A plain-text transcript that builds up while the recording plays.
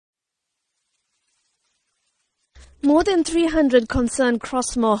More than 300 concerned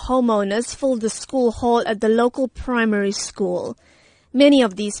Crossmoor homeowners filled the school hall at the local primary school. Many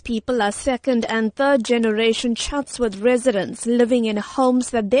of these people are second and third generation Chatsworth residents living in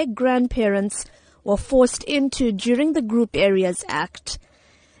homes that their grandparents were forced into during the Group Areas Act.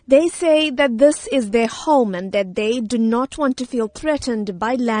 They say that this is their home and that they do not want to feel threatened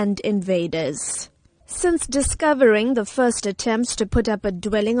by land invaders. Since discovering the first attempts to put up a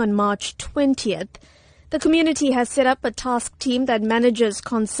dwelling on March 20th, the community has set up a task team that manages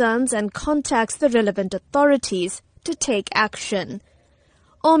concerns and contacts the relevant authorities to take action.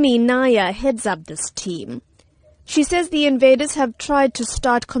 Omi Naya heads up this team. She says the invaders have tried to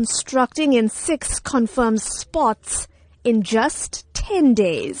start constructing in 6 confirmed spots in just 10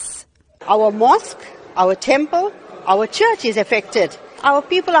 days. Our mosque, our temple, our church is affected. Our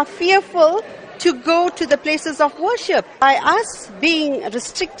people are fearful to go to the places of worship. By us being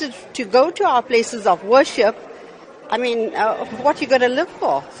restricted to go to our places of worship, what are you going to live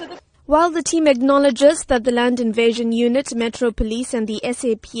for? While the team acknowledges that the Land Invasion Unit, Metro Police and the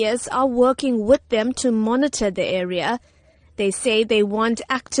SABC are working with them to monitor the area, they say they want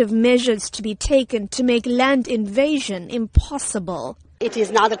active measures to be taken to make land invasion impossible. It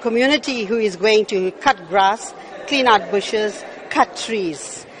is now the community who is going to cut grass, clean out bushes, cut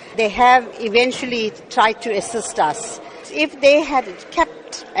trees. They have eventually tried to assist us. If they had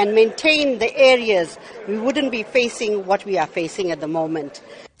kept and maintained the areas, we wouldn't be facing what we are facing at the moment.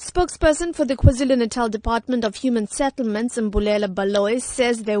 Spokesperson for the KwaZulu-Natal Department of Human Settlements, Mbulela Baloy,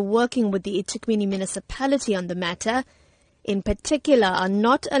 says they're working with the eThekwini municipality on the matter. In particular, are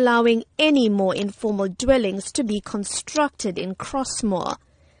not allowing any more informal dwellings to be constructed in Crossmoor.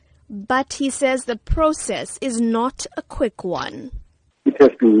 But he says the process is not a quick one. It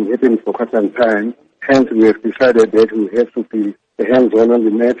has been happening for quite some time. Hence, we have decided that we have to be hands-on on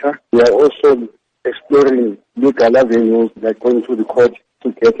the matter. We are also exploring legal avenues like going to the court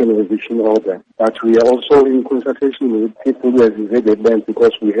to get an eviction order. But we are also in consultation with people who have invaded land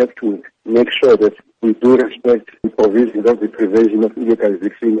because we have to make sure that we do respect the provisions of the Prevention of Illegal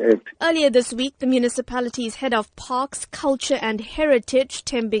Eviction Act. Earlier this week, the municipality's head of Parks, Culture and Heritage,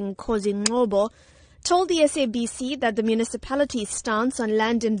 Tembing Khozi-Ngobo, told the SABC that the municipality's stance on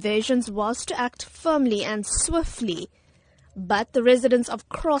land invasions was to act firmly and swiftly. But the residents of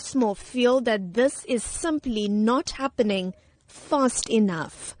Crossmoor feel that this is simply not happening fast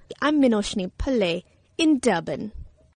enough. I'm Minoshni Pillay in Durban.